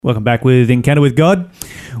Welcome back with Encounter with God.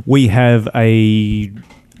 We have two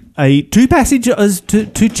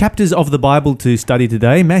chapters of the Bible to study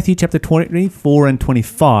today, Matthew chapter 24 and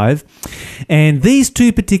 25. And these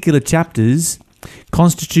two particular chapters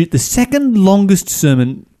constitute the second longest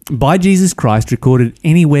sermon by Jesus Christ recorded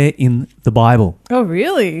anywhere in the Bible. Oh,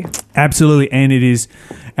 really? Absolutely. And it is,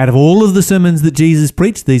 out of all of the sermons that Jesus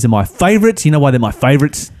preached, these are my favorites. You know why they're my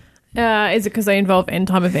favorites? Is it because they involve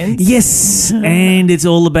end-time events? Yes, and it's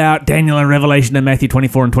all about Daniel and Revelation and Matthew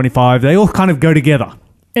 24 and 25. They all kind of go together.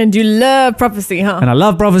 And you love prophecy, huh? And I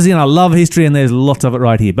love prophecy and I love history, and there's lots of it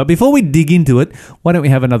right here. But before we dig into it, why don't we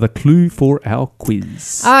have another clue for our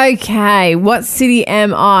quiz? Okay, what city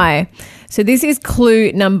am I? So this is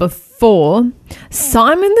clue number 4.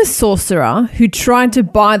 Simon the sorcerer, who tried to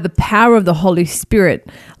buy the power of the Holy Spirit,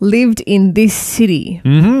 lived in this city.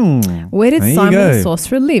 Mm-hmm. Where did Simon the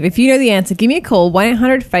sorcerer live? If you know the answer, give me a call,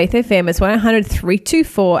 1-800-FAITH-FM. It's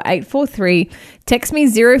 1-800-324-843. Text me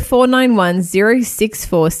 0491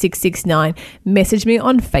 064 669. Message me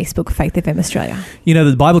on Facebook, Faith FM Australia. You know,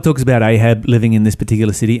 the Bible talks about Ahab living in this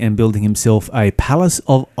particular city and building himself a palace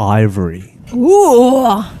of ivory.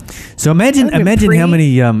 Ooh. So imagine how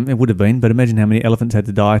many, it would have been, but imagine how many elephants had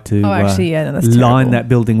to die to line that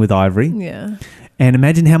building with ivory. Yeah. And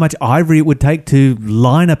imagine how much ivory it would take to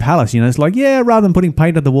line a palace. You know, it's like, yeah, rather than putting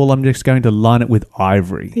paint on the wall, I'm just going to line it with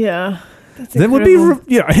ivory. Yeah. That's that incredible. would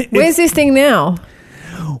be, you know, where's this thing now?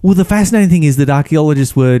 Well, the fascinating thing is that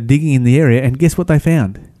archaeologists were digging in the area, and guess what they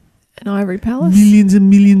found? An ivory palace? Millions and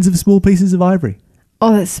millions of small pieces of ivory.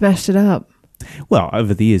 Oh, that smashed it up. Well,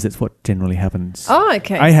 over the years, that's what generally happens. Oh,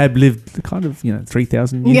 okay. Ahab lived kind of,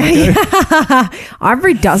 3,000 years ago. Yeah.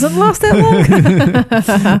 Ivory doesn't last that long.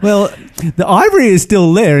 Well, the ivory is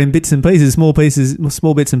still there in bits and pieces, small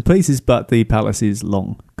bits and pieces, but the palace is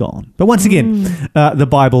long gone. But once again, the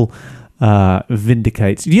Bible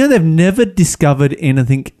vindicates. You know, they've never discovered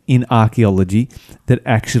anything in archaeology that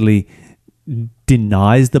actually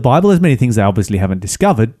denies the Bible. There's many things they obviously haven't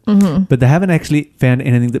discovered, but they haven't actually found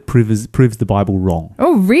anything that proves the Bible wrong.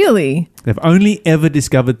 Oh, really? They've only ever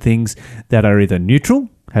discovered things that are either neutral,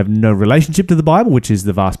 have no relationship to the Bible, which is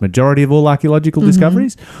the vast majority of all archaeological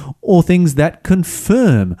discoveries, or things that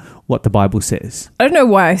confirm what the Bible says. I don't know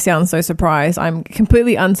why I sound so surprised. I'm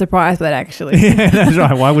completely unsurprised by that, actually. Yeah, that's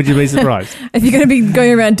right. Why would you be surprised? If you're going to be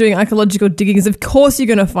going around doing archaeological diggings, of course you're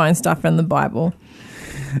going to find stuff in the Bible.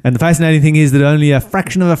 And the fascinating thing is that only a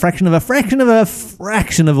fraction of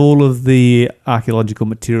all of the archaeological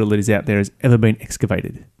material that is out there has ever been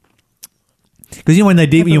excavated. Because when they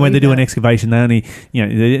do an excavation, they only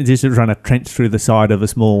they're just trying to trench through the side of a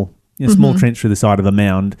small trench through the side of a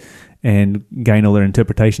mound and gain all their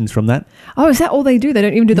interpretations from that. Oh, is that all they do? They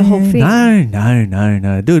don't even do the whole thing?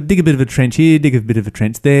 No. Dig a bit of a trench here, dig a bit of a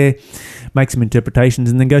trench there, make some interpretations,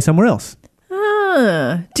 and then go somewhere else.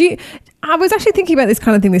 I was actually thinking about this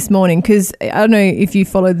kind of thing this morning because I don't know if you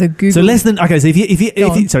followed the Google. So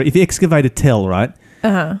if you excavate a tell, right?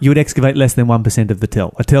 You would excavate less than 1% of the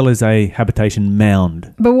tell. A tell is a habitation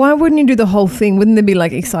mound. But why wouldn't you do the whole thing? Wouldn't there be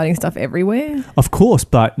exciting stuff everywhere? Of course,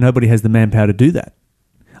 but nobody has the manpower to do that.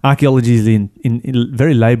 Archaeology is in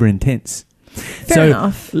very labour intense. Fair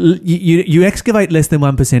enough. You excavate less than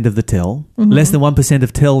 1% of the tell. Less than 1%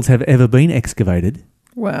 of tells have ever been excavated.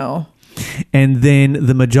 Wow. And then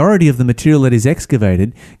the majority of the material that is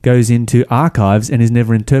excavated goes into archives and is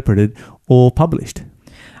never interpreted or published.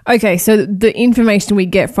 Okay, so the information we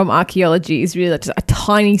get from archaeology is really just a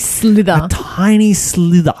tiny slither. Just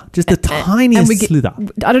the tiniest slither.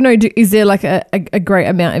 I don't know, is there a great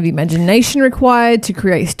amount of imagination required to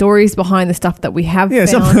create stories behind the stuff that we have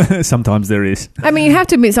found? Sometimes there is. I mean, you have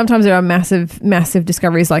to admit, sometimes there are massive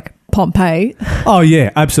discoveries like Pompeii. Oh,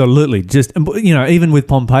 yeah, absolutely. Just, even with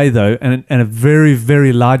Pompeii, though, and a very,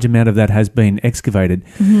 very large amount of that has been excavated,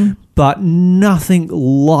 but nothing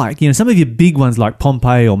like, some of your big ones like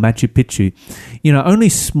Pompeii or Machu Picchu, only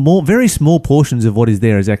very small portions of what is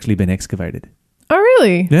there has actually been excavated. Oh,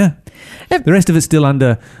 really? Yeah. Yep. The rest of it's still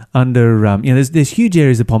under there's huge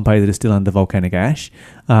areas of Pompeii that are still under volcanic ash.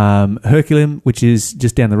 Herculaneum, which is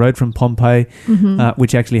just down the road from Pompeii,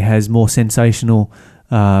 which actually has more sensational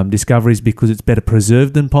discoveries because it's better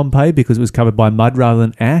preserved than Pompeii because it was covered by mud rather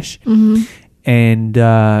than ash. And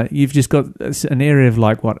you've just got an area of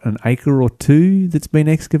an acre or two that's been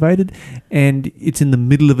excavated, and it's in the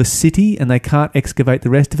middle of a city, and they can't excavate the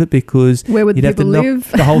rest of it because you'd have to knock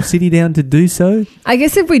the whole city down to do so. I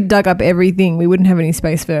guess if we dug up everything, we wouldn't have any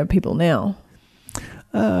space for people now.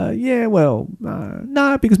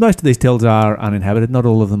 No, because most of these tells are uninhabited. Not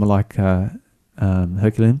all of them are like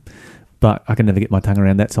Herculaneum, but I can never get my tongue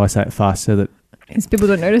around that, so I say it fast so that As people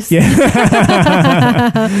don't notice. Yeah.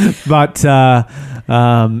 But, so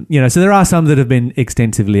there are some that have been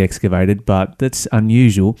extensively excavated, but that's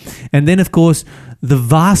unusual. And then, of course, the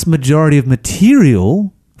vast majority of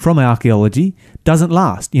material from archaeology doesn't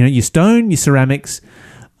last. Your stone, your ceramics,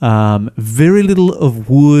 very little of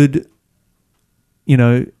wood,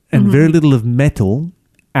 and very little of metal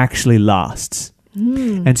actually lasts.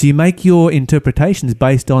 And so you make your interpretations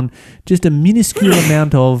based on just a minuscule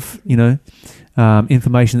amount of,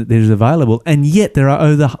 information that there is available. And yet there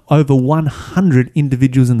are over 100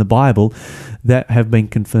 individuals in the Bible that have been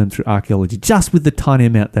confirmed through archaeology, just with the tiny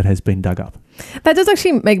amount that has been dug up. That does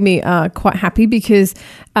actually make me quite happy because,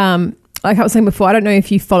 like I was saying before, I don't know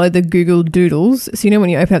if you follow the Google Doodles. So,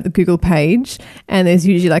 when you open up the Google page and there's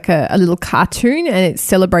usually like a little cartoon and it's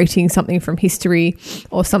celebrating something from history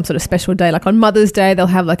or some sort of special day. Like on Mother's Day, they'll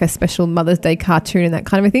have like a special Mother's Day cartoon and that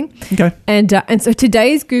kind of a thing. Okay. And so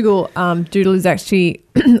today's Google Doodle is actually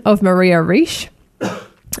of Maria Riesch.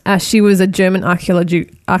 She was a German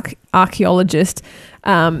archaeologist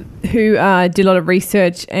who did a lot of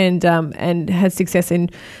research and had success in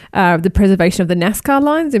the preservation of the Nazca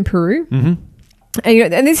lines in Peru. Mm-hmm.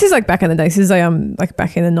 And this is like back in the day. This is like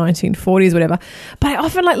back in the 1940s, whatever. But I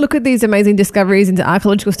often look at these amazing discoveries into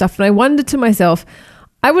archaeological stuff, and I wonder to myself,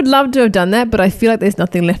 I would love to have done that, but I feel like there's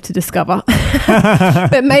nothing left to discover.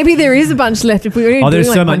 But maybe there is a bunch left if we were doing there's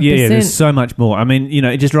like so much. 1%. Yeah, there's so much more. I mean,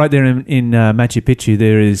 just right there in Machu Picchu,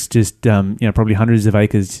 there is just probably hundreds of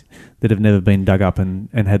acres that have never been dug up and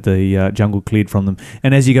had the jungle cleared from them.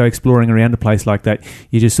 And as you go exploring around a place like that,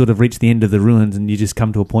 you just sort of reach the end of the ruins and you just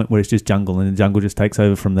come to a point where it's just jungle, and the jungle just takes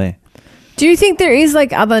over from there. Do you think there is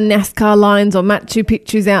like other Nazca lines or Machu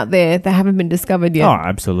Picchus out there that haven't been discovered yet? Oh,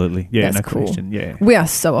 absolutely. Yeah, That's no cool. question. Yeah. We are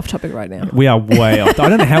so off topic right now. We are way off. I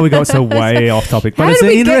don't know how we got so way off topic, but How it's did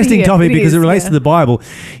an we get interesting here? topic It because is, it relates yeah. to the Bible.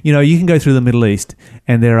 You can go through the Middle East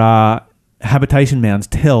and there are habitation mounds,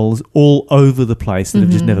 tells all over the place that have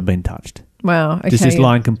just never been touched. Wow. Okay. Just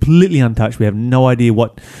lying completely untouched. We have no idea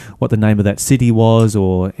what the name of that city was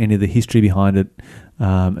or any of the history behind it,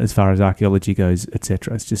 as far as archaeology goes,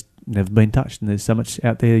 etc. It's just never been touched, and there's so much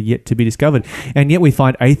out there yet to be discovered. And yet we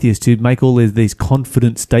find atheists who make all these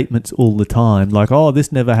confident statements all the time, like, oh,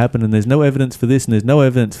 this never happened, and there's no evidence for this, and there's no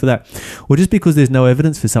evidence for that. Well, just because there's no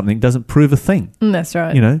evidence for something doesn't prove a thing. That's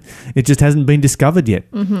right. It just hasn't been discovered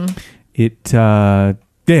yet. Mm-hmm.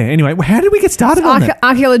 Anyway, how did we get started on that?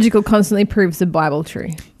 Archaeological constantly proves the Bible true.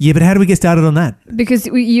 Yeah, but how did we get started on that? Because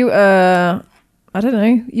you, I don't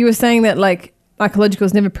know, you were saying that like archaeological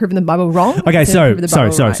has never proven the Bible wrong. Okay, It's never proven the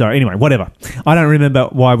Bible right. sorry. Anyway, whatever. I don't remember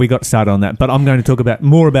why we got started on that, but I'm going to talk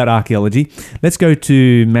more about archaeology. Let's go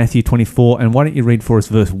to Matthew 24, and why don't you read for us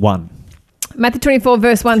verse 1? Matthew 24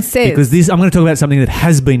 verse 1 says... Because I'm going to talk about something that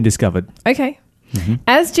has been discovered. Okay. Mm-hmm.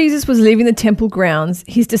 As Jesus was leaving the temple grounds,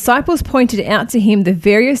 his disciples pointed out to him the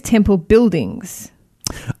various temple buildings.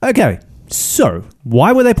 Okay, so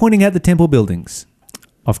why were they pointing out the temple buildings?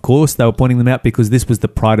 Of course, they were pointing them out because this was the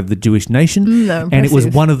pride of the Jewish nation, and it was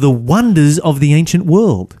one of the wonders of the ancient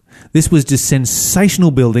world. This was just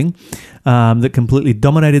sensational building that completely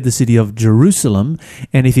dominated the city of Jerusalem.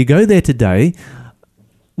 And if you go there today,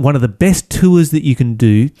 one of the best tours that you can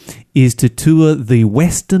do is to tour the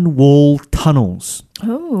Western Wall tunnels.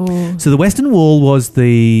 Oh. So the Western Wall was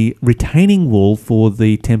the retaining wall for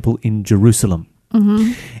the temple in Jerusalem.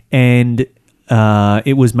 Mm-hmm. And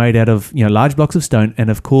it was made out of large blocks of stone. And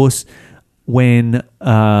of course, when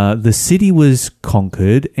the city was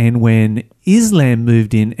conquered and when Islam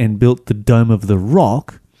moved in and built the Dome of the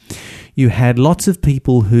Rock, you had lots of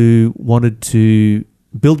people who wanted to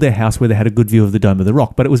build their house where they had a good view of the Dome of the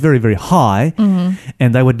Rock, but it was very, very high,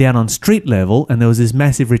 and they were down on street level, and there was this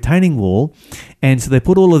massive retaining wall, and so they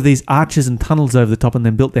put all of these arches and tunnels over the top and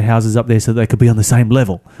then built their houses up there so they could be on the same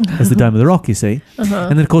level as the Dome of the Rock, you see. And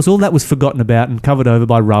then, of course, all that was forgotten about and covered over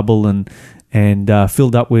by rubble and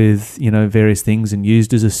filled up with, various things and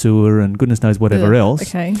used as a sewer and goodness knows whatever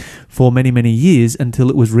else for many, many years until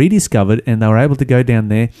it was rediscovered and they were able to go down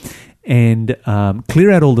there and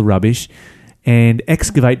clear out all the rubbish and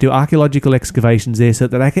do archaeological excavations there so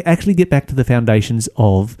that they could actually get back to the foundations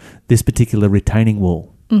of this particular retaining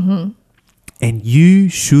wall. Mm-hmm. And you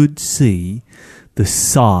should see the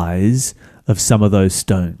size of some of those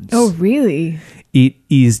stones. Oh, really? It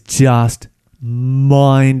is just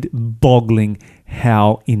mind-boggling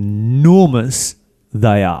how enormous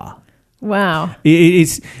they are. Wow.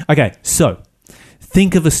 It's okay, so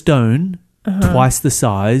think of a stone twice the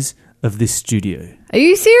size of this studio. Are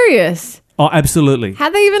you serious? Oh, absolutely.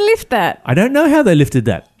 How'd they even lift that? I don't know how they lifted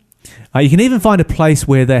that. You can even find a place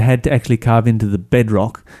where they had to actually carve into the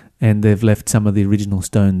bedrock and they've left some of the original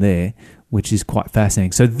stone there, which is quite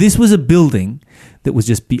fascinating. So this was a building that was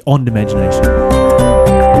just beyond imagination.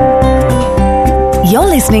 You're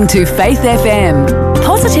listening to Faith FM,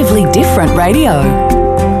 positively different radio.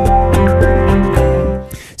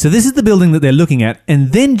 So this is the building that they're looking at,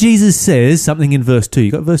 and then Jesus says something in verse 2.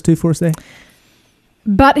 You got verse 2 for us there?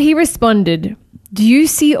 But he responded, "Do you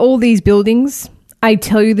see all these buildings? I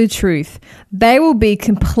tell you the truth. They will be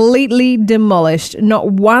completely demolished.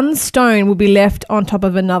 Not one stone will be left on top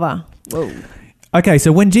of another." Whoa. Okay,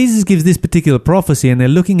 so when Jesus gives this particular prophecy and they're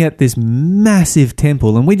looking at this massive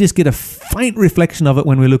temple, and we just get a faint reflection of it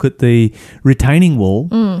when we look at the retaining wall,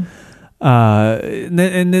 and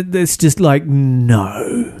it's just like,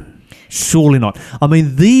 no, surely not. I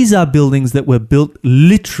mean, these are buildings that were built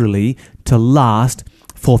literally to last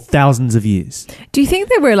for thousands of years. Do you think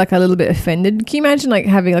they were like a little bit offended? Can you imagine like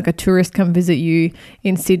having like a tourist come visit you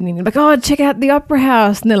in Sydney and like, oh, check out the Opera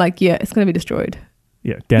House, and they're like, yeah, it's going to be destroyed.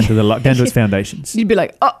 Yeah, down to its foundations. You'd be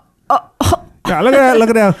like, oh. No, look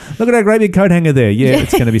at our great big coat hanger there. Yeah,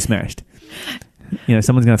 it's going to be smashed. You know,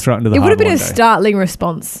 someone's going to throw it into the harbour. It would have been one a day. startling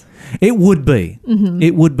response. It would be. Mm-hmm.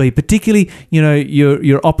 It would be, particularly, you know,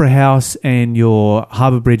 your Opera House and your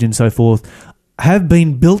Harbour Bridge and so forth have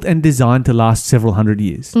been built and designed to last several hundred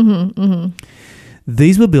years. Mm-hmm, mm-hmm.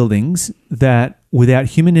 These were buildings that, without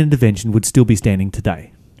human intervention, would still be standing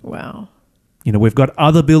today. Wow. You know, we've got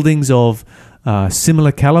other buildings of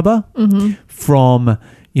similar caliber from,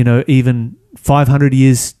 you know, even 500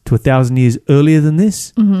 years to 1,000 years earlier than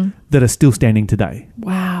this that are still standing today.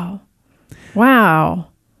 Wow. Wow.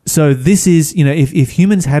 So this is, you know, if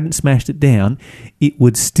humans hadn't smashed it down, it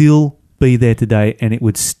would still be there today, and it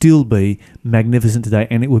would still be magnificent today,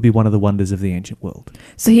 and it would be one of the wonders of the ancient world.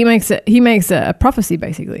 So he makes a prophecy,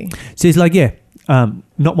 basically. So he's like, yeah,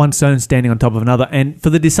 not one stone standing on top of another. And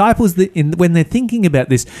for the disciples, when they're thinking about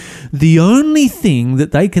this, the only thing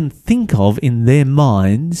that they can think of in their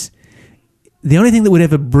minds, the only thing that would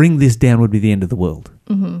ever bring this down would be the end of the world.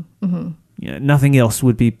 Mm-hmm, mm-hmm. You know, nothing else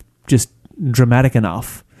would be just dramatic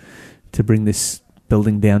enough to bring this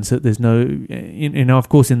building down. So there's no, you know, of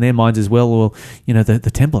course, in their minds as well, you know, the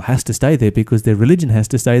temple has to stay there because their religion has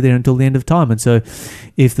to stay there until the end of time. And so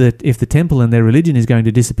if the temple and their religion is going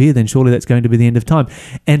to disappear, then surely that's going to be the end of time.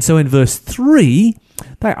 And so in verse 3,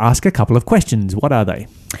 they ask a couple of questions. What are they?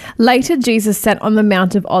 Later, Jesus sat on the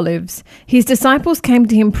Mount of Olives. His disciples came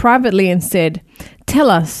to him privately and said, "Tell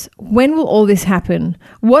us, when will all this happen?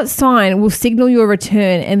 What sign will signal your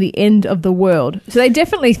return and the end of the world?" So they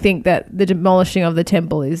definitely think that the demolishing of the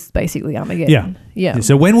temple is basically Armageddon. Yeah.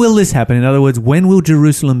 So when will this happen? In other words, when will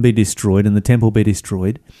Jerusalem be destroyed and the temple be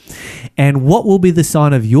destroyed? And what will be the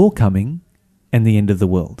sign of your coming and the end of the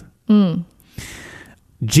world?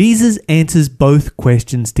 Jesus answers both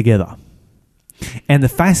questions together. And the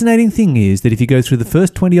fascinating thing is that if you go through the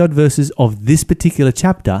first 20-odd verses of this particular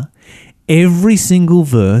chapter, every single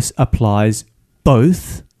verse applies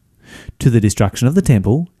both to the destruction of the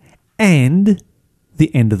temple and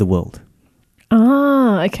the end of the world.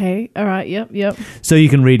 Ah, okay. All right. Yep. So you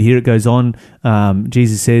can read here, it goes on.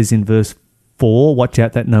 Jesus says in verse 4, "Watch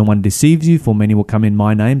out that no one deceives you, for many will come in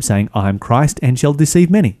my name, saying, I am Christ, and shall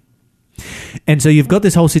deceive many." And so you've got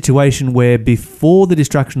this whole situation where before the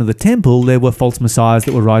destruction of the temple, there were false messiahs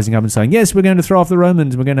that were rising up and saying, yes, we're going to throw off the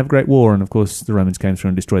Romans, we're going to have a great war. And of course, the Romans came through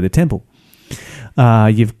and destroyed the temple.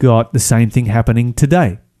 You've got the same thing happening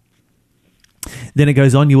today. Then it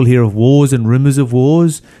goes on, you will hear of wars and rumors of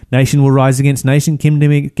wars. Nation will rise against nation,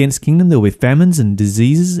 kingdom against kingdom. There will be famines and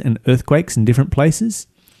diseases and earthquakes in different places.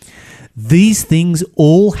 These things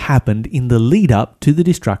all happened in the lead up to the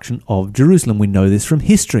destruction of Jerusalem. We know this from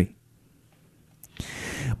history.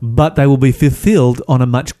 But they will be fulfilled on a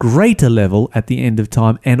much greater level at the end of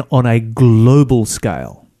time and on a global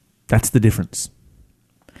scale. That's the difference.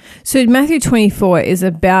 So Matthew 24 is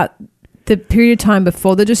about the period of time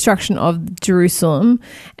before the destruction of Jerusalem,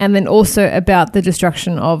 and then also about the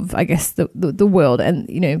destruction of, I guess, the world, and,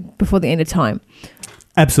 you know, before the end of time.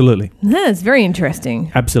 Absolutely. That's very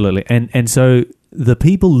interesting. Absolutely. And so the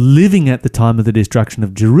people living at the time of the destruction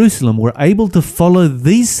of Jerusalem were able to follow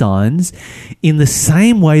these signs in the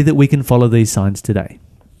same way that we can follow these signs today.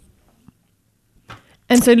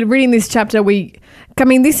 And so reading this chapter,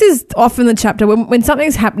 this is often the chapter when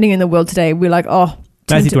something's happening in the world today, we're like, oh,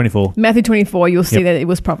 Matthew 24. Matthew 24, you'll see that it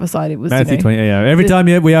was prophesied. It was Matthew 20. Yeah. Every time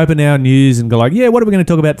we open our news and go like, yeah, what are we going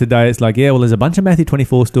to talk about today? It's like, yeah, well, there's a bunch of Matthew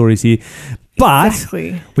 24 stories here. But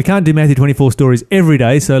we can't do Matthew 24 stories every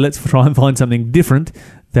day, so let's try and find something different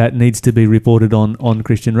that needs to be reported on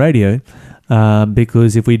Christian radio.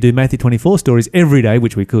 Because if we do Matthew 24 stories every day,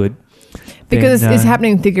 which we could... Because it's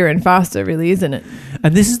happening thicker and faster, really, isn't it?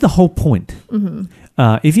 And this is the whole point. Mm-hmm.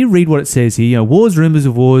 if you read what it says here, wars, rumors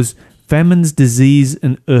of wars, famines, disease,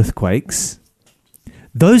 and earthquakes,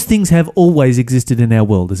 those things have always existed in our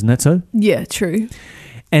world, isn't that so? Yeah, true.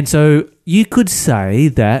 And so you could say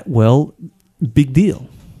that, well, big deal.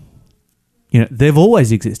 They've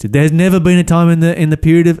always existed. There's never been a time in the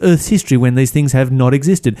period of Earth's history when these things have not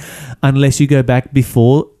existed, unless you go back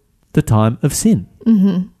before the time of sin.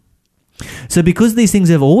 Mm-hmm. So because these things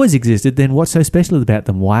have always existed, then what's so special about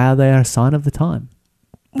them? Why are they a sign of the time?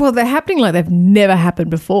 Well, they're happening like they've never happened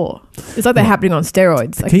before. It's like they're happening on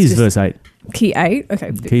steroids. The key is verse 8. Key 8?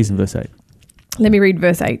 Okay. The key is in verse 8. Let me read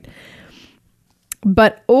verse 8.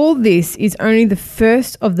 But all this is only the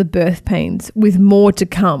first of the birth pains, with more to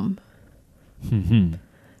come. Mm-hmm.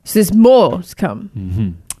 So there's more to come.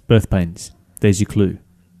 Mm-hmm. Birth pains. There's your clue.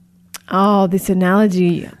 Oh, this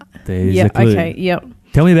analogy. There's a clue. Okay, yep.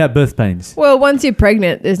 Tell me about birth pains. Well, once you're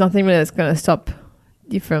pregnant, there's nothing really that's going to stop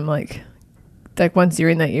you from like once you're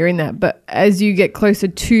in that, you're in that. But as you get closer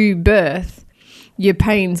to birth, your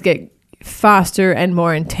pains get faster and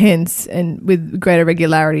more intense and with greater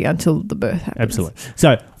regularity until the birth happens. Absolutely.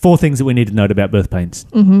 So 4 things that we need to note about birth pains.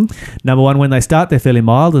 Mm-hmm. Number 1, when they start, they're fairly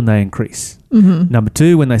mild and they increase. Mm-hmm. Number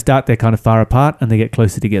 2, when they start, they're kind of far apart and they get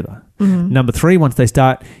closer together. Mm-hmm. Number 3, once they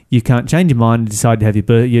start, you can't change your mind and decide to have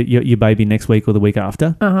your baby next week or the week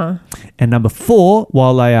after. Uh-huh. And number 4,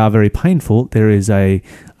 while they are very painful, there is a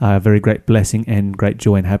very great blessing and great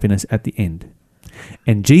joy and happiness at the end.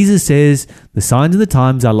 And Jesus says the signs of the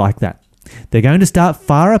times are like that. They're going to start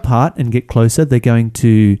far apart and get closer. They're going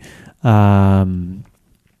to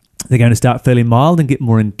start fairly mild and get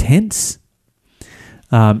more intense.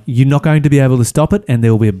 You're not going to be able to stop it, and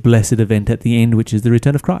there will be a blessed event at the end, which is the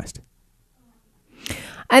return of Christ.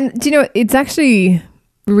 And do you know, it's actually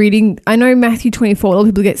reading, I know Matthew 24, a lot of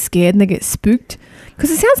people get scared and they get spooked because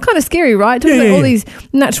it sounds kind of scary, right? Talking about all these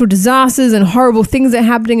natural disasters and horrible things that are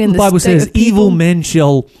happening in the Bible says evil men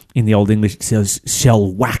shall, in the Old English it says,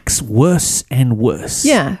 shall wax worse and worse.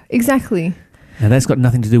 Yeah, exactly. Now that's got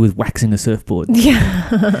nothing to do with waxing a surfboard.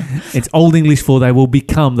 Yeah. It's Old English for they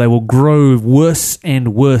will grow worse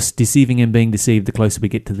and worse, deceiving and being deceived the closer we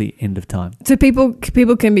get to the end of time. So people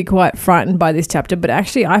can be quite frightened by this chapter, but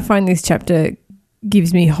actually I find this chapter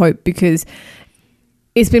gives me hope because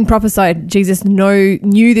it's been prophesied. Jesus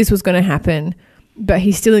knew this was going to happen, but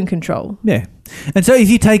he's still in control. Yeah. And so if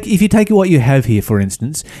you take what you have here, for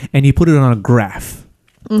instance, and you put it on a graph,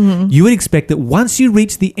 mm-hmm. you would expect that once you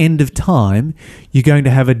reach the end of time, you're going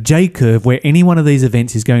to have a J-curve where any one of these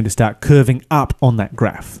events is going to start curving up on that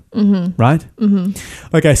graph, mm-hmm. right?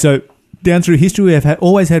 Mm-hmm. Okay, so down through history, we have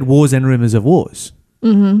always had wars and rumors of wars.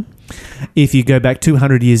 Mm-hmm. If you go back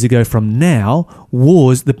 200 years ago from now,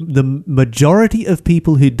 wars, the majority of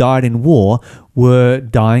people who died in war were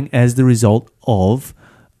dying as the result of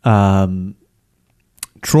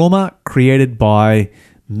trauma created by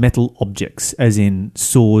metal objects, as in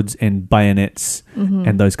swords and bayonets mm-hmm.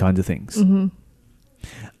 and those kinds of things. Mm-hmm.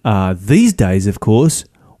 These days, of course,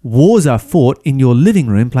 wars are fought in your living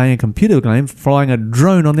room playing a computer game, flying a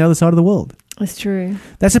drone on the other side of the world. That's true.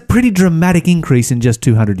 That's a pretty dramatic increase in just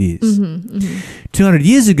 200 years. Mm-hmm, mm-hmm. 200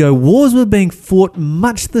 years ago, wars were being fought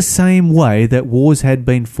much the same way that wars had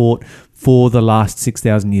been fought for the last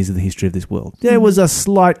 6,000 years of the history of this world. There was a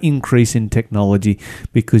slight increase in technology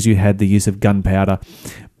because you had the use of gunpowder,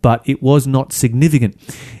 but it was not significant.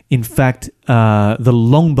 In fact, the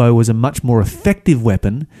longbow was a much more effective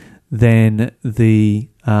weapon than the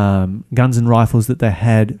guns and rifles that they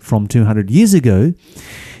had from 200 years ago.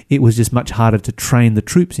 It was just much harder to train the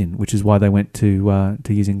troops in, which is why they went to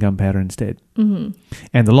using gunpowder instead. Mm-hmm.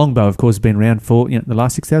 And the longbow, of course, has been around for the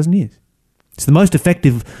last 6,000 years. It's the most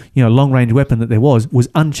effective, long-range weapon that there was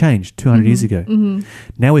unchanged 200 mm-hmm. years ago. Mm-hmm.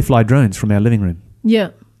 Now we fly drones from our living room. Yeah.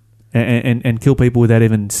 And kill people without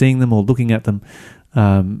even seeing them or looking at them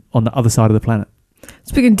on the other side of the planet.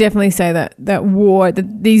 So we can definitely say that war,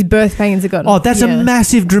 that these birth pains have gotten... Oh, that's a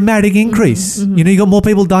massive, dramatic increase. Mm-hmm. You got more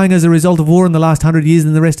people dying as a result of war in the last 100 years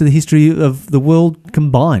than the rest of the history of the world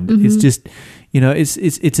combined. Mm-hmm. It's just,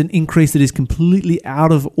 it's an increase that is completely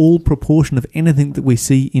out of all proportion of anything that we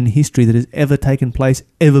see in history that has ever taken place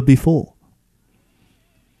ever before.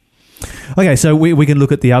 Okay, so we can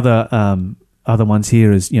look at the other ones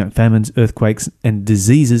here as famines, earthquakes, and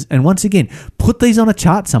diseases. And once again, put these on a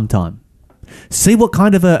chart sometime. See what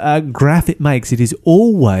kind of a graph it makes. It is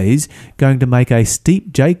always going to make a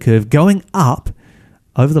steep J-curve going up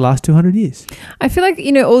over the last 200 years. I feel like,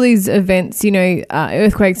 all these events,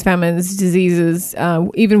 earthquakes, famines, diseases,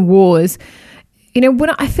 even wars,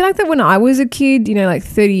 I feel like that when I was a kid, like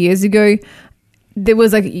 30 years ago, there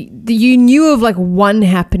was like you knew of like one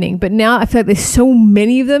happening, but now I feel like there's so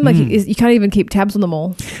many of them, like you can't even keep tabs on them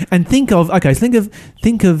all. And think of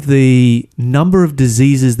the number of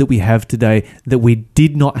diseases that we have today that we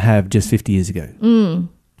did not have just 50 years ago.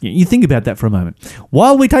 You think about that for a moment.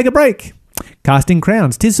 While we take a break, Casting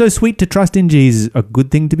Crowns, 'Tis so sweet to trust in Jesus, a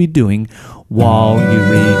good thing to be doing while you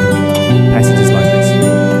read passages like this.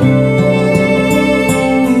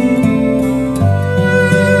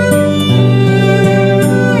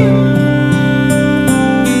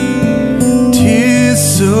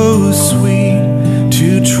 So sweet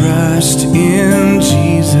to trust in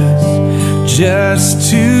Jesus,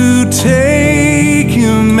 just to take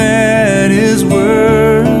him at his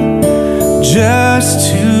word,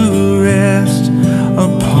 just to rest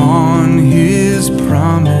upon his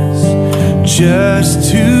promise,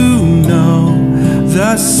 just to know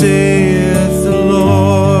thus saith the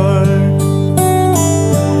Lord.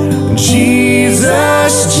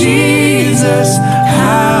 Jesus, Jesus,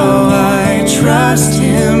 how I trust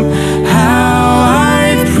him, how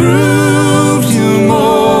I proved him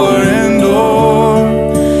more and more.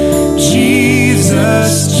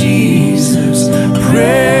 Jesus, Jesus,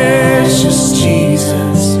 precious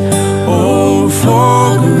Jesus, oh,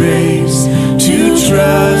 for grace to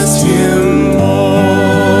trust him more.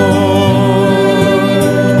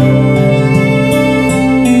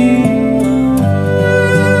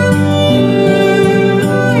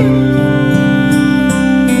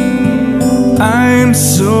 I'm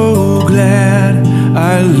so glad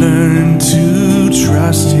I learned to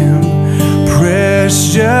trust him.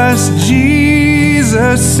 Precious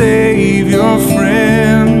Jesus, Savior,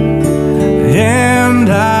 friend. And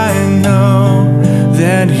I know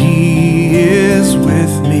that he is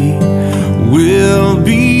with me, will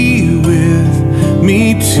be with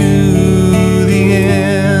me to the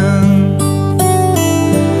end.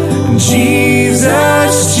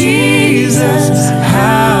 Jesus, Jesus,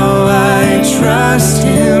 how I trust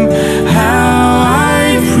him, how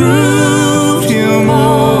I proved him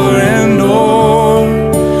more and more.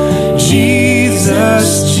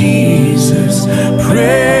 Jesus, Jesus,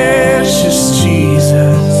 precious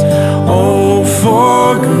Jesus, oh,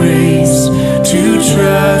 for grace to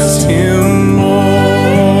trust him more.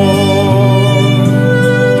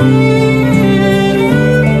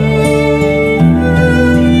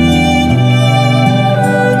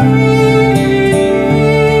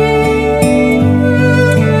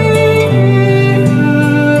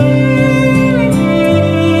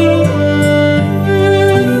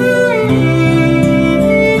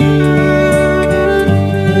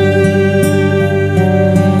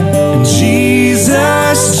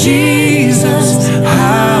 Jesus,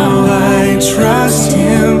 how I trust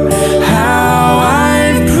him, how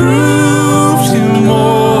I proved him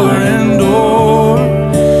more and more.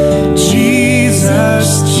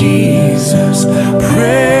 Jesus, Jesus,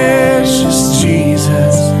 precious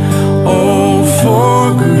Jesus, oh,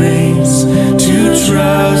 for grace to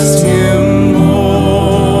trust him more.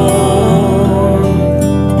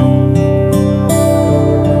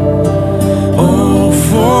 Oh,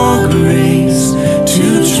 for grace to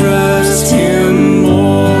trust him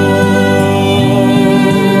more.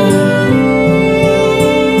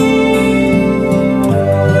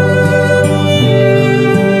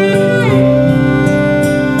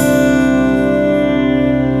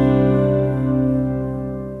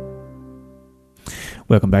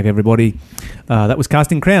 Welcome back, everybody. That was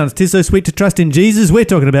Casting Crowns. 'Tis so sweet to trust in Jesus. We're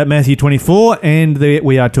talking about Matthew 24, and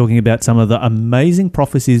we are talking about some of the amazing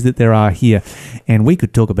prophecies that there are here. And we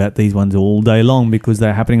could talk about these ones all day long because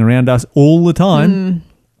they're happening around us all the time.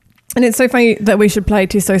 And it's so funny that we should play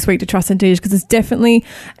 'Tis so sweet to trust in Jesus, because it's definitely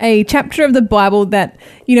a chapter of the Bible that,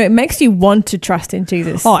 you know, it makes you want to trust in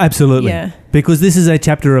Jesus. Oh, absolutely. Yeah. Because this is a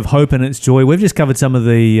chapter of hope and it's joy. We've just covered some of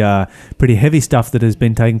the pretty heavy stuff that has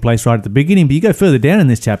been taking place right at the beginning, but you go further down in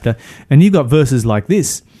this chapter and you've got verses like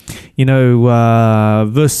this. You know,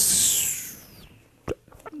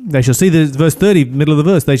 they shall see verse 30, middle of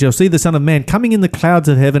the verse, they shall see the Son of Man coming in the clouds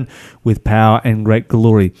of heaven with power and great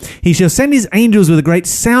glory. He shall send his angels with a great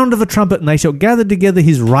sound of a trumpet, and they shall gather together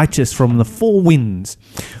his righteous from the four winds,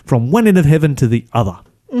 from one end of heaven to the other.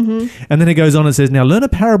 And then it goes on and says, now learn a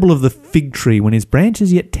parable of the fig tree. When his branch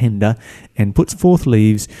is yet tender and puts forth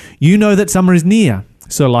leaves, you know that summer is near.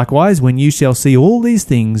 So likewise, when you shall see all these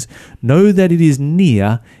things, know that it is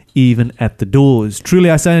near, even at the doors. Truly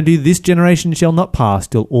I say unto you, this generation shall not pass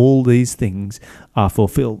till all these things are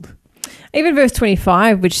fulfilled. Even verse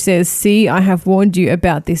 25, which says, see, I have warned you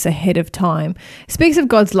about this ahead of time, speaks of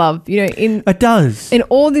God's love. You know, It does. in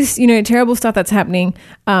all this, you know, terrible stuff that's happening,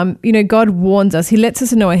 you know, God warns us. He lets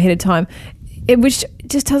us know ahead of time. which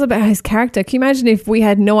just tells about his character. Can you imagine if we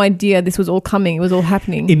had no idea this was all coming, it was all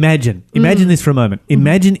happening? Imagine this for a moment.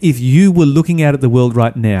 Imagine if you were looking out at the world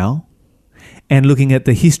right now and looking at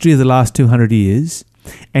the history of the last 200 years,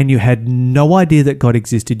 and you had no idea that God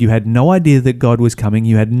existed. You had no idea that God was coming.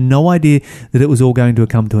 You had no idea that it was all going to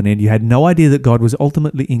come to an end. You had no idea that God was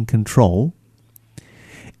ultimately in control.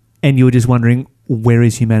 And you were just wondering, where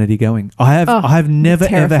is humanity going? I have never,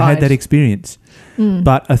 ever had that experience.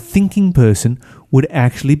 But a thinking person would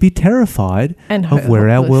actually be terrified of where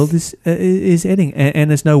our world is heading.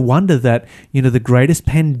 And it's no wonder that, the greatest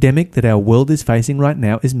pandemic that our world is facing right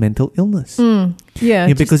now is mental illness.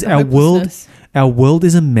 Because our world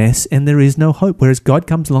is a mess and there is no hope. Whereas God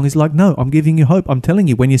comes along, he's like, no, I'm giving you hope. I'm telling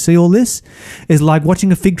you, when you see all this, it's like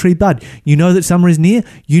watching a fig tree bud. You know that summer is near.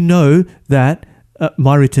 You know that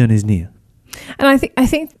my return is near. And I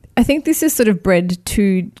think this is sort of bred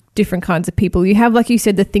to different kinds of people. You have, like you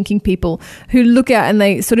said, the thinking people who look out and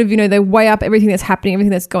they sort of, they weigh up everything that's happening,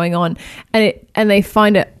 everything that's going on, and they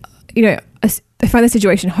find it, they find the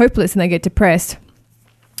situation hopeless and they get depressed.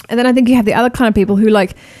 And then I think you have the other kind of people who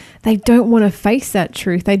they don't want to face that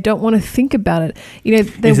truth. They don't want to think about it. They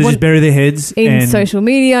just bury their heads in social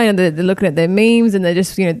media, and they're looking at their memes, and they're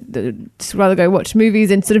just, just rather go watch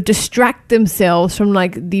movies and sort of distract themselves from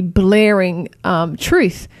the blaring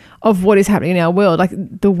truth of what is happening in our world.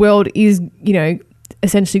 The world is,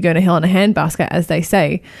 essentially going to hell in a handbasket, as they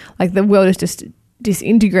say. The world is just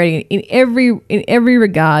disintegrating in every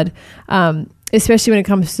regard, especially when it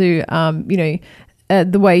comes to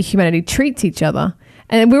the way humanity treats each other.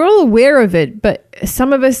 And we're all aware of it, but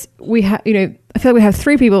some of us, I feel like we have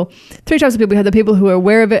three types of people. We have the people who are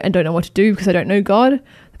aware of it and don't know what to do because they don't know God,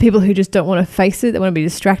 the people who just don't want to face it, they want to be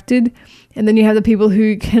distracted, and then you have the people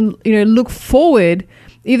who can, look forward,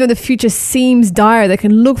 even though the future seems dire, they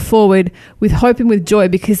can look forward with hope and with joy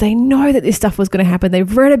because they know that this stuff was going to happen.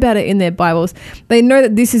 They've read about it in their Bibles. They know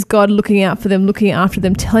that this is God looking out for them, looking after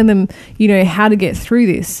them, telling them, how to get through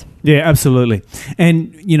this. Yeah, absolutely.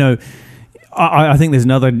 And, I think there's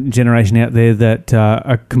another generation out there that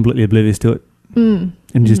are completely oblivious to it and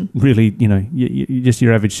just really, you're just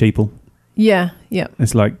your average sheeple. Yeah, yeah.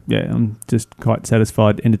 It's like, I'm just quite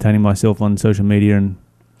satisfied entertaining myself on social media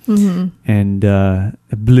and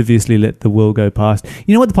obliviously let the world go past.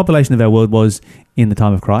 You know what the population of our world was in the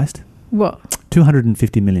time of Christ? What?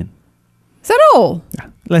 250 million. Is that all? Yeah,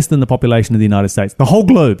 less than the population of the United States. The whole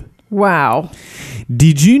globe. Wow.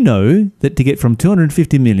 Did you know that to get from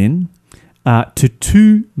 250 million... to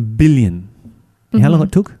 2 billion. How long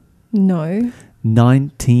it took? No.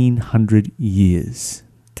 1900 years.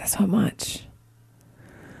 That's not much.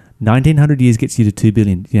 1900 years gets you to 2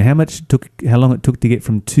 billion. You know how long it took to get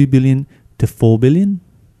from 2 billion to 4 billion?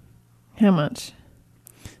 How much?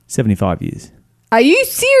 75 years. Are you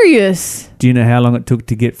serious? Do you know how long it took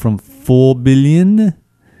to get from 4 billion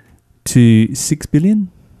to 6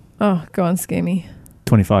 billion? Oh, go on, scare me.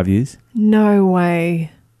 25 years. No way.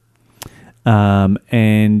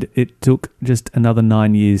 And it took just another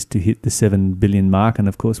 9 years to hit the 7 billion mark. And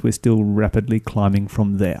of course, we're still rapidly climbing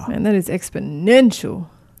from there. Man, that is exponential.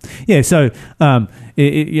 Yeah. So, by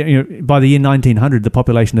the year 1900, the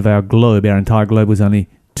population of our globe, our entire globe, was only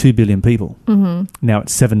 2 billion people. Mm-hmm. Now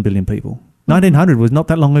it's 7 billion people. 1900 was not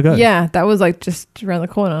that long ago. Yeah. That was just around the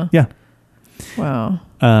corner. Yeah. Wow.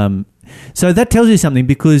 So that tells you something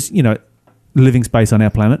because, living space on our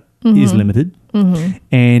planet is limited. Mm-hmm.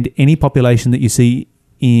 And any population that you see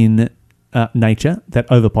in nature that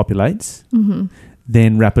overpopulates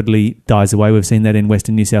then rapidly dies away. We've seen that in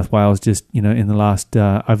Western New South Wales just, in the last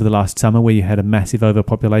over the last summer where you had a massive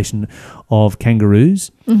overpopulation of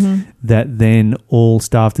kangaroos that then all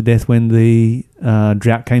starved to death when the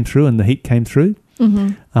drought came through and the heat came through.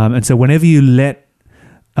 Mm-hmm. And so whenever you let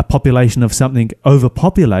a population of something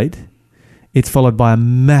overpopulate, it's followed by a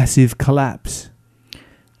massive collapse.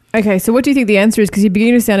 Okay, so what do you think the answer is? Because you're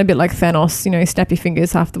beginning to sound a bit like Thanos, snap your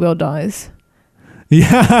fingers, half the world dies.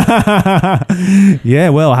 Yeah. Yeah,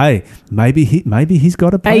 well, hey, maybe he's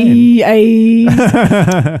got a plan.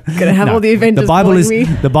 Gonna have all the Avengers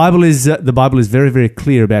the Bible is very, very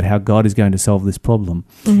clear about how God is going to solve this problem.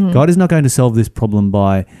 Mm-hmm. God is not going to solve this problem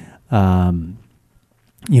by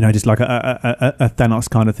just like a Thanos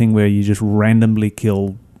kind of thing where you just randomly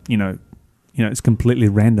kill, it's completely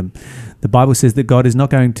random. The Bible says that God is not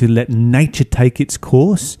going to let nature take its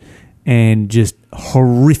course and just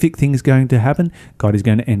horrific things going to happen. God is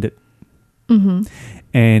going to end it. Mm-hmm.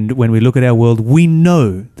 And when we look at our world, we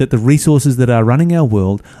know that the resources that are running our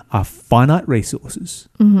world are finite resources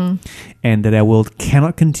and that our world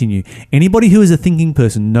cannot continue. Anybody who is a thinking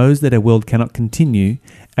person knows that our world cannot continue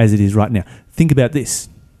as it is right now. Think about this.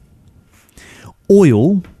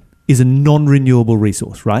 oil is a non-renewable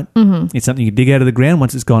resource, right? Mm-hmm. It's something you dig out of the ground.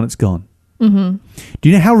 Once it's gone, it's gone. Mm-hmm. Do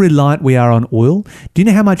you know how reliant we are on oil? Do you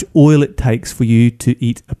know how much oil it takes for you to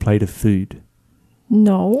eat a plate of food?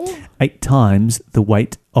 No. 8 times the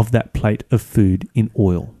weight of that plate of food in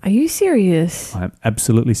oil. Are you serious? I'm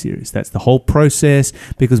absolutely serious. That's the whole process,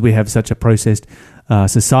 because we have such a processed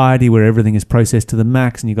society where everything is processed to the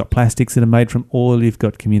max, and you've got plastics that are made from oil, you've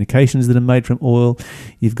got communications that are made from oil,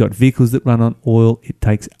 you've got vehicles that run on oil. It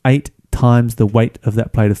takes 8 times the weight of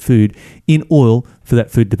that plate of food in oil for that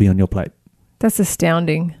food to be on your plate. That's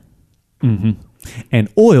astounding. Mm-hmm. And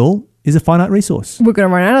oil is a finite resource. We're going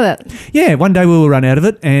to run out of that. Yeah, one day we will run out of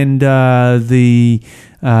it, and the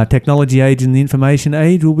technology age and the information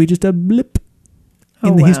age will be just a blip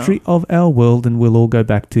in the history of our world, and we'll all go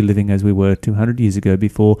back to living as we were 200 years ago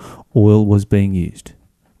before oil was being used.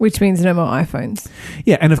 Which means no more iPhones.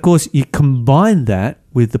 Yeah, and of course you combine that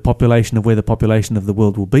with the population of where the population of the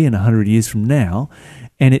world will be in 100 years from now,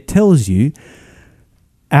 and it tells you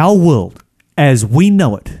our world as we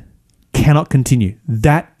know it cannot continue.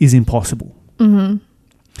 That is impossible. Mm-hmm.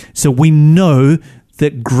 So we know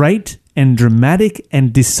that great and dramatic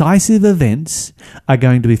and decisive events are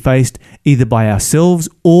going to be faced either by ourselves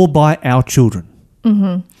or by our children.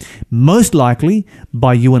 Mm-hmm. Most likely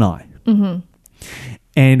by you and I. Mm-hmm.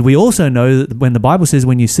 And we also know that when the Bible says,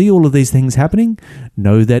 when you see all of these things happening,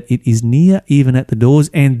 know that it is near, even at the doors,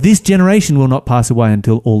 and this generation will not pass away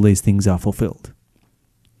until all these things are fulfilled.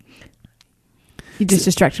 You just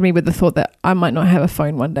distracted me with the thought that I might not have a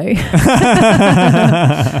phone one day.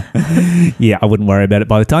 Yeah, I wouldn't worry about it.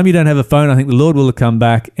 By the time you don't have a phone, I think the Lord will have come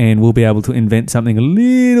back and we'll be able to invent something a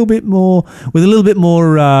little bit more, with a little bit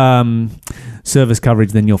more service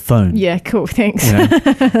coverage than your phone. Yeah, cool. Thanks.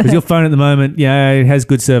 Because your phone at the moment, yeah, it has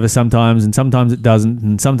good service sometimes, and sometimes it doesn't,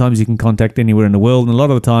 and sometimes you can contact anywhere in the world, and a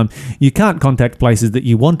lot of the time you can't contact places that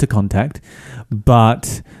you want to contact,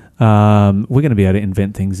 but we're going to be able to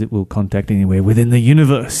invent things that will contact anywhere within the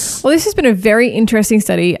universe. Well, this has been a very interesting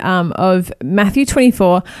study of Matthew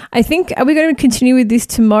 24. I think, are we going to continue with this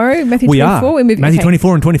tomorrow? Matthew 24? We are. Matthew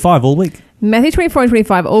 24 and 25 all week. Matthew 24 and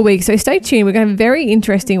 25 all week. So stay tuned. We're going to have a very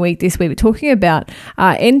interesting week this week. We're talking about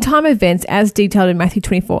end time events as detailed in Matthew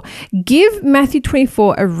 24. Give Matthew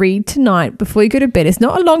 24 a read tonight before you go to bed. It's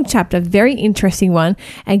not a long chapter, very interesting one.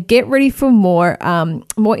 And get ready for more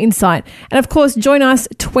insight. And of course, join us,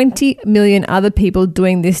 20 million other people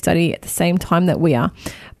doing this study at the same time that we are.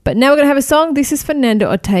 But now we're going to have a song. This is Fernando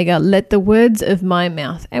Ortega, Let the Words of My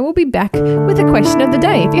Mouth. And we'll be back with a question of the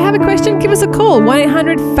day. If you have a question, give us a call.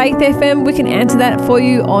 1-800-FAITH-FM. We can answer that for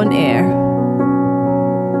you on air.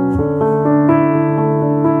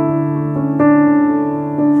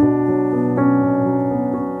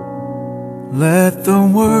 Let the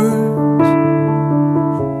words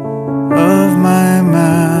of my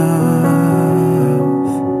mouth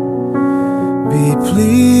be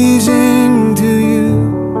pleasing to you.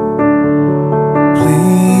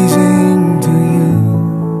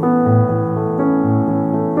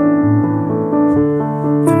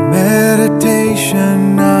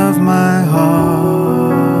 Meditation of my heart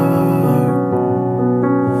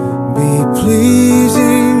be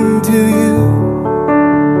pleasing to you,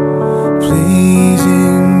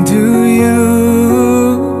 pleasing to you.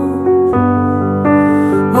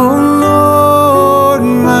 Oh Lord,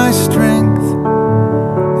 my strength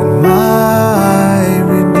and my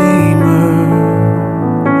Redeemer.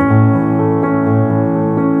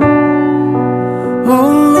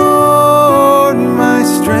 Oh Lord, my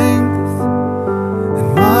strength and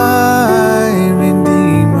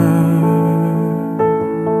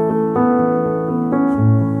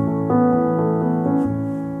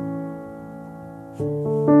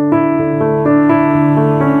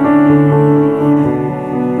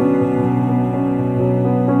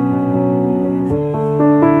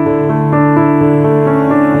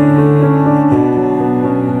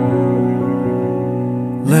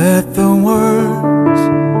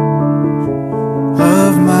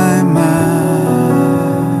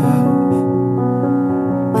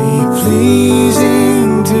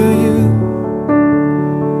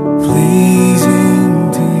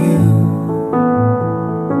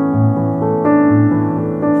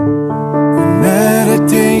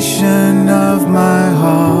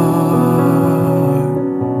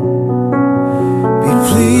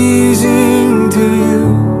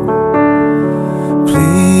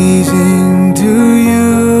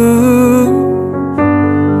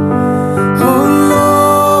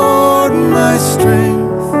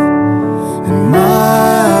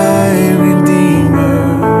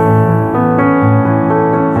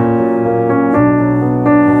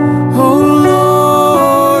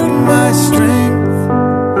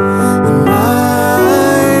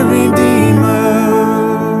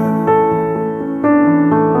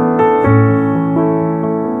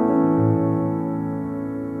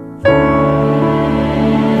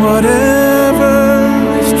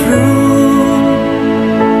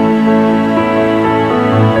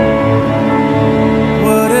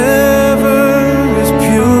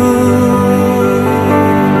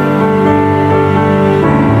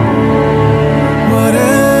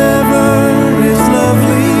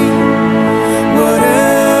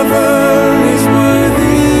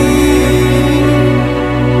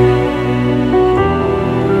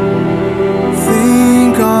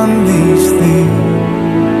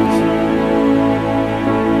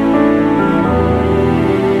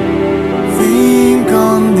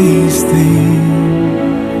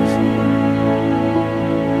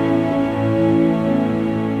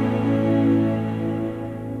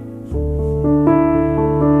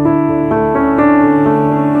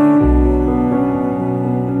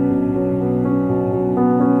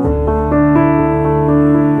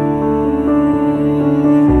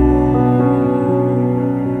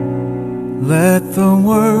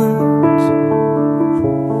fruit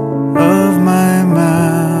of my mouth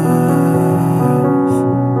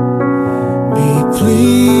be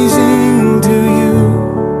pleasing to you,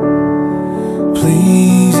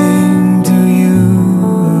 pleasing to you.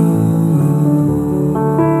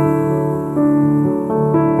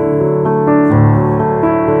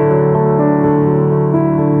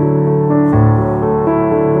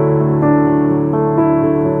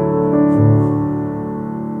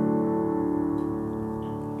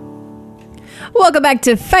 Welcome back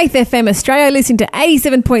to Faith FM Australia. Listening to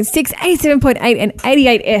 87.6, 87.8 and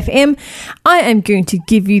 88 FM. I am going to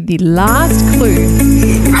give you the last clue.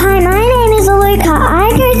 Hi, my name is Luca. I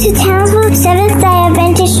go to Townsville Seventh-day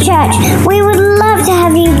Adventist Church. We would love to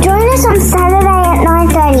have you join us on Saturday at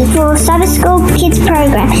 9:30 for Sabbath School Kids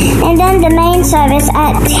program, and then the main service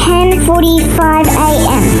at 10:45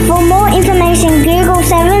 a.m. For more information, Google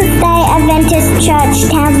Seventh-day Adventist Church,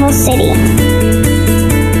 Townsville City.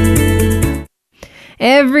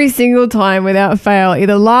 Every single time without fail,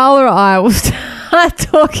 either Lyle or I will start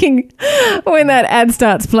talking when that ad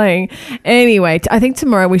starts playing. Anyway, I think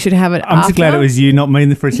tomorrow we should have it I'm just glad it was you, not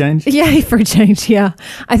me, for a change. Yeah, for a change, yeah.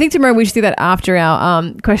 I think tomorrow we should do that after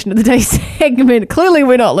our question of the day segment. Clearly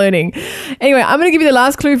we're not learning. Anyway, I'm going to give you the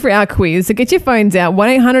last clue for our quiz. So get your phones out,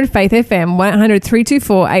 1-800-FAITH-FM,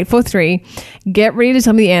 1-800-324-843. Get ready to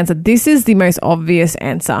tell me the answer. This is the most obvious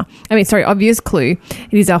answer. Obvious clue.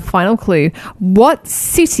 It is our final clue. What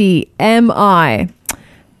city am I?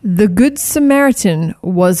 The Good Samaritan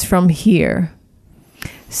was from here.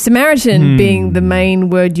 Samaritan being the main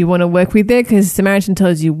word you want to work with there, because Samaritan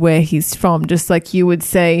tells you where he's from, just like you would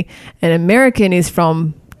say an American is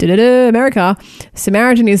from America.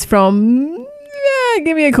 Samaritan is from,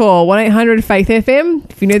 give me a call, 1-800-FAITH-FM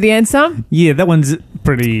if you know the answer. Yeah, that one's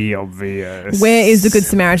pretty obvious. Where is the Good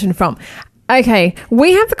Samaritan from? Okay,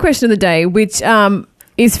 we have the question of the day, which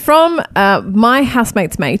is from my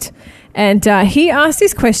housemate's mate. And he asked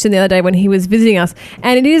this question the other day when he was visiting us.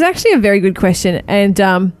 And it is actually a very good question. And,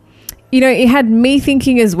 it had me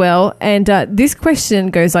thinking as well. And this question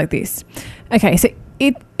goes like this. Okay, so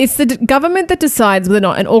it's the government that decides whether or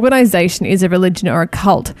not an organisation is a religion or a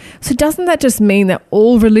cult. So doesn't that just mean that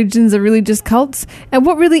all religions are really just cults? And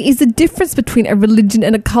what really is the difference between a religion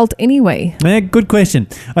and a cult anyway? Yeah, good question.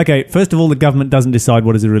 Okay, first of all, the government doesn't decide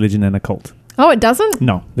what is a religion and a cult. Oh, it doesn't?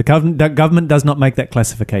 No, the government does not make that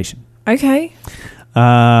classification. Okay.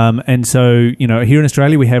 And so, here in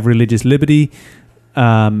Australia, we have religious liberty.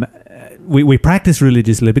 We practice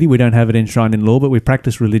religious liberty. We don't have it enshrined in law, but we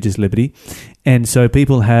practice religious liberty. And so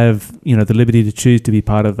people have, the liberty to choose to be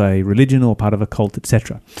part of a religion or part of a cult,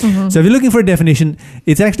 etc. Mm-hmm. So if you're looking for a definition,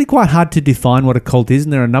 it's actually quite hard to define what a cult is.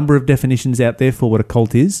 And there are a number of definitions out there for what a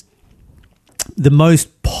cult is. The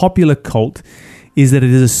most popular cult is that it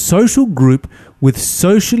is a social group with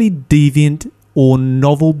socially deviant or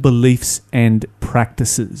novel beliefs and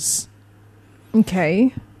practices.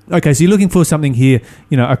 Okay. Okay, so you're looking for something here.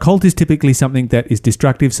 A cult is typically something that is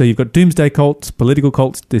destructive. So you've got doomsday cults, political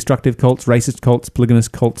cults, destructive cults, racist cults, polygamous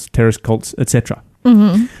cults, terrorist cults, etc.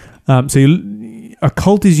 Mm-hmm. A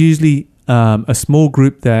cult is usually a small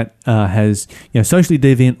group that has socially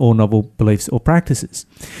deviant or novel beliefs or practices.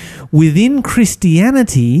 Within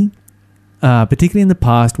Christianity, particularly in the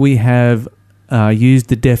past, we have used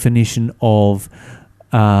the definition of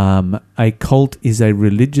a cult is a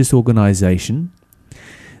religious organization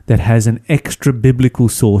that has an extra biblical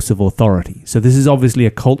source of authority. So this is obviously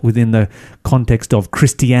a cult within the context of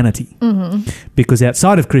Christianity, because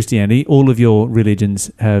outside of Christianity, all of your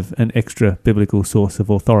religions have an extra biblical source of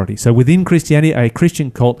authority. So within Christianity, a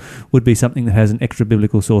Christian cult would be something that has an extra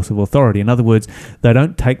biblical source of authority. In other words, they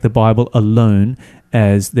don't take the Bible alone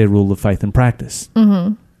as their rule of faith and practice.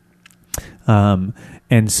 Mm-hmm.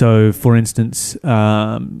 And so, for instance,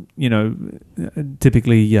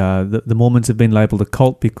 typically the Mormons have been labelled a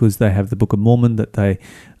cult because they have the Book of Mormon that they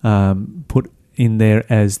put in there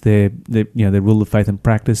as their rule of faith and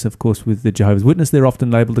practice. Of course, with the Jehovah's Witness, they're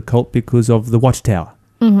often labelled a cult because of the Watchtower.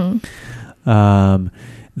 Mm-hmm.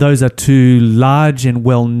 Those are two large and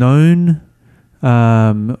well-known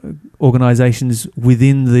organizations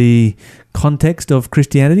within the context of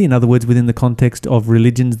Christianity. In other words, within the context of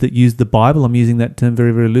religions that use the Bible. I'm using that term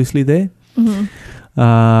very, very loosely there.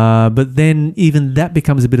 Mm-hmm. But then even that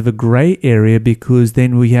becomes a bit of a grey area, because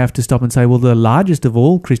then we have to stop and say, well, the largest of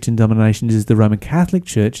all Christian denominations is the Roman Catholic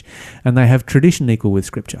Church, and they have tradition equal with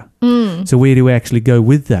Scripture. So where do we actually go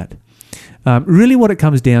with that? Really what it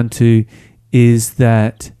comes down to is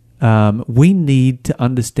that we need to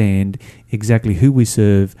understand exactly who we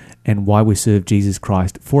serve and why we serve Jesus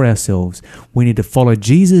Christ for ourselves. We need to follow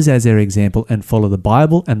Jesus as our example and follow the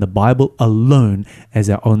Bible and the Bible alone as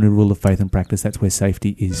our only rule of faith and practice. That's where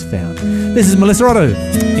safety is found. This is Melissa Otto.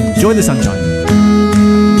 Enjoy the sunshine.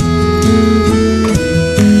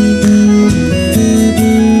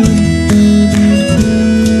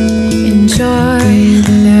 Enjoy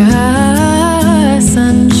the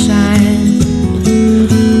sunshine,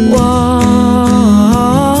 warm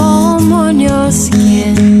on your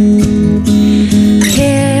skin.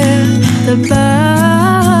 Hear the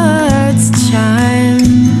birds chime.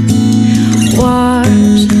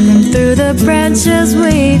 Watch them through the branches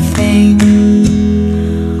waving.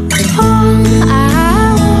 All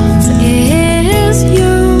I want is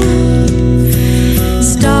you.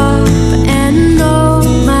 Stop and know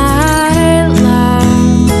my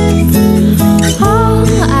love. All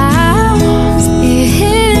I want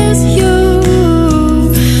is you.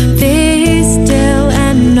 Be still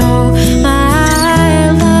and know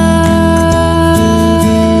my love.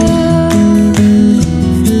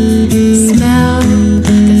 Smell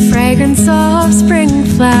the fragrance of spring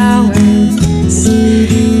flowers.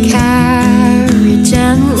 Carry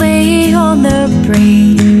gently on the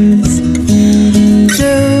breeze.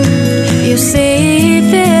 Do you see,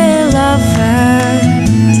 beloved?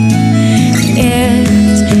 It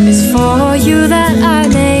is for you that I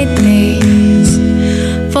made these.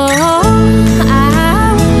 For all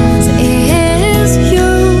I want is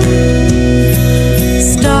you.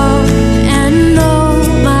 Stop and know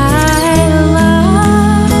my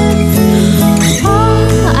love. All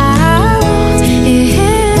I want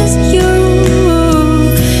is you.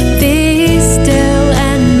 Be still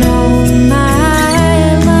and know my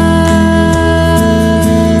love.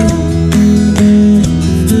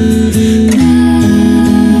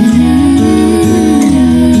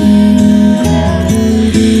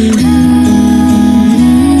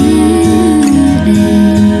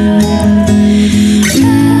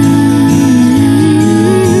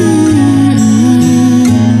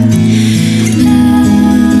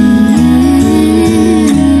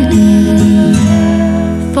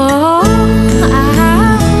 For all I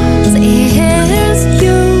want is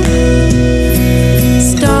you.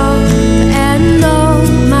 Stop and know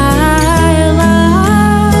my love.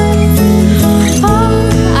 All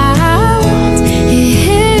I want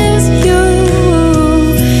is you.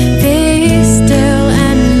 Be still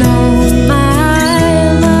and know my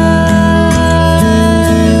love.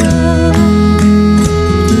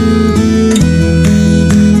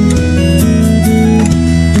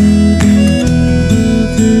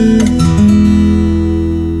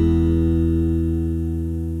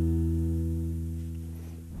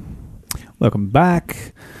 Welcome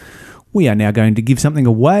back. We are now going to give something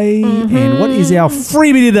away. And what is our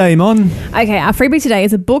freebie today, Mon? Okay, our freebie today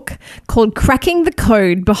is a book called Cracking the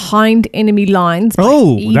Code Behind Enemy Lines by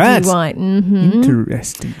Oh, E.G. that's White.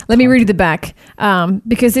 interesting. Let me read you the back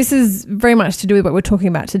because this is very much to do with what we're talking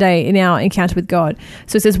about today in our encounter with God.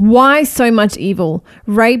 So it says, why so much evil?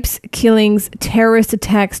 Rapes, killings, terrorist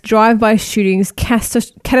attacks, drive-by shootings,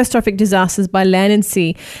 catastrophic disasters by land and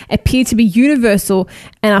sea appear to be universal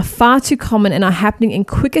and are far too common and are happening in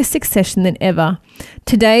quicker succession than ever.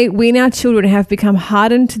 Today, we and our children have become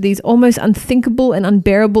hardened to these almost unthinkable and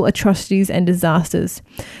unbearable atrocities and disasters.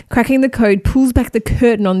 Cracking the Code pulls back the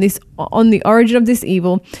curtain on the origin of this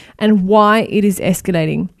evil and why it is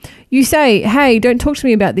escalating. You say, hey, don't talk to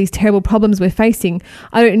me about these terrible problems we're facing.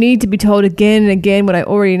 I don't need to be told again and again what I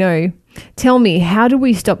already know. Tell me, how do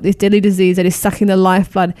we stop this deadly disease that is sucking the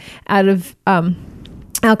lifeblood out of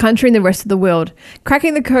our country and the rest of the world?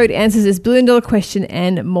 Cracking the Code answers this billion-dollar question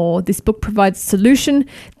and more. This book provides a solution,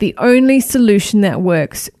 the only solution that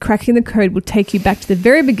works. Cracking the Code will take you back to the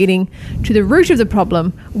very beginning, to the root of the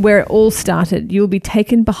problem, where it all started. You will be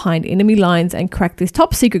taken behind enemy lines and crack this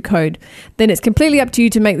top secret code. Then it's completely up to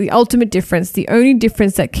you to make the ultimate difference, the only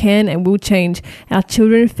difference that can and will change our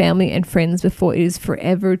children, family, and friends before it is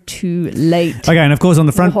forever too late. Okay, and of course on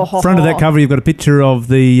the front of that cover you've got a picture of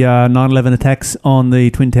the 9/11 attacks on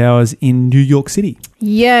the Twin Towers in New York City.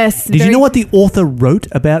 Yes. Did you know what the author wrote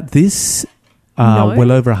about this No.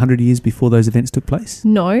 well over 100 years before those events took place?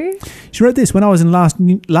 No. She wrote this when I was in last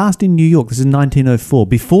in New York. This is 1904,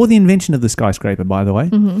 before the invention of the skyscraper, by the way.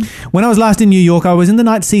 When I was last in New York, I was in the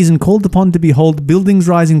night season called upon to behold buildings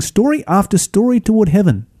rising story after story toward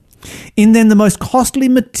heaven. In them the most costly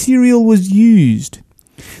material was used.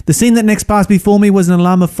 The scene that next passed before me was an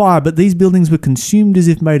alarm of fire, but these buildings were consumed as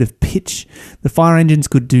if made of pitch. The fire engines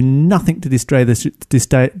could do nothing to stay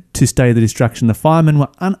the destruction. The firemen were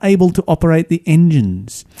unable to operate the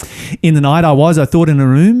engines. In the night I thought, in a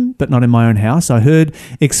room, but not in my own house. I heard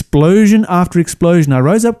explosion after explosion. I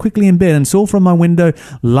rose up quickly in bed and saw from my window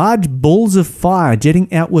large balls of fire.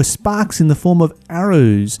 Jetting out were sparks in the form of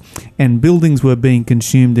arrows, and buildings were being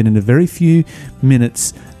consumed, and in a very few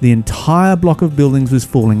minutes the entire block of buildings was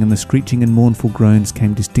falling, and the screeching and mournful groans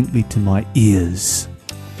came distinctly to my ears.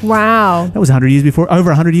 Wow. That was over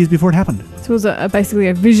 100 years before it happened. So it was basically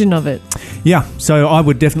a vision of it. Yeah, so I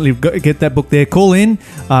would definitely get that book there. Call in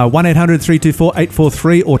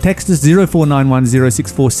 1-800-324-843 or text us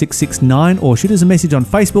 0491064669 or shoot us a message on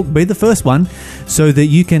Facebook. Be the first one so that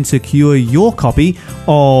you can secure your copy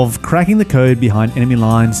of Cracking the Code Behind Enemy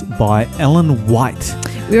Lines by Ellen White.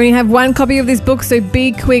 We only have one copy of this book, so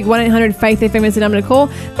be quick. 1-800-FAITH-FM is the number to call.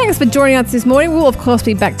 Thanks for joining us this morning. We'll, of course,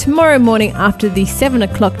 be back tomorrow morning after the 7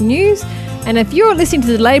 o'clock news. And if you're listening to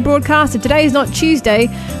the delayed broadcast, if today is not Tuesday,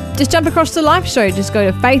 just jump across to the live show. Just go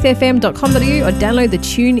to faithfm.com.au or download the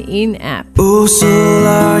TuneIn app. Oh, soul,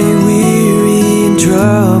 are you weary and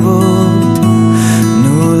troubled?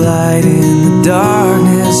 No light in the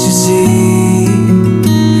darkness you see.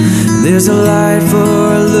 There's a light for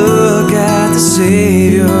a look at the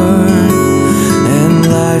Savior, and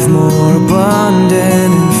life more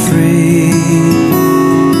abundant and free.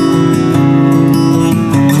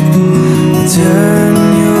 Turn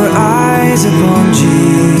your eyes upon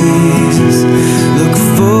Jesus, look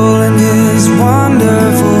full in His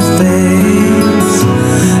wonderful face,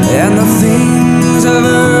 and the things of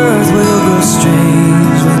earth will grow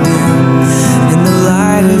strangely dim in the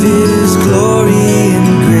light of His glory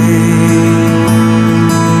and grace.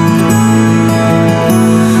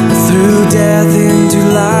 Through death into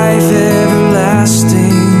life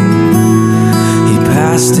everlasting, He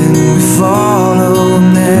passed and we follow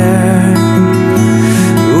Him there.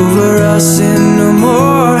 Sin no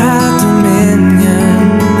more hath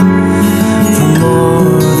dominion, for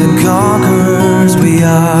more than conquerors we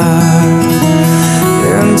are.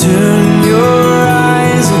 And turn your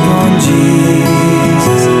eyes upon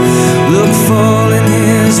Jesus, look full in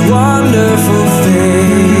His wonderful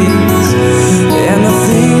face, and the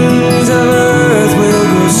things of earth will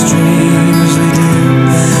grow strangely dim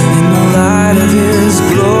in the light of His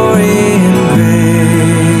glory and grace.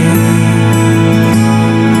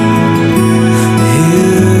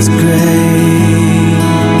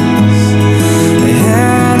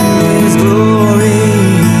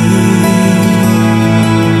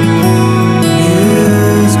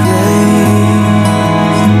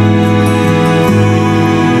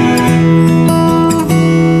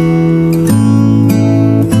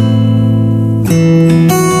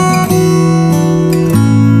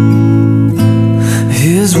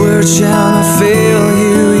 Shall not fail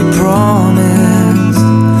you, He promised.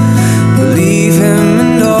 Believe Him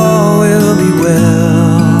and all will be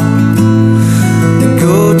well. And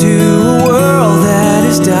go to a world that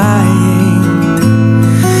is dying,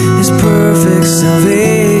 His perfect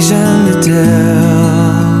salvation to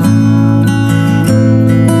tell.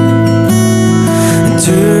 And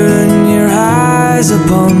turn your eyes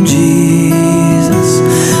upon Jesus,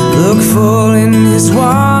 look full in His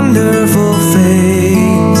wonderful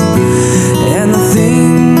face, and the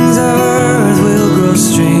things of earth will grow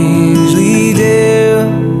strangely dim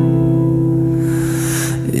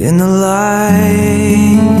in the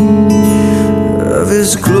light of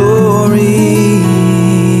His glory,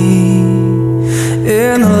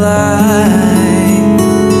 in the light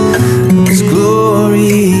of His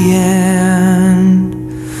glory and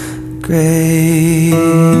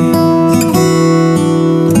grace.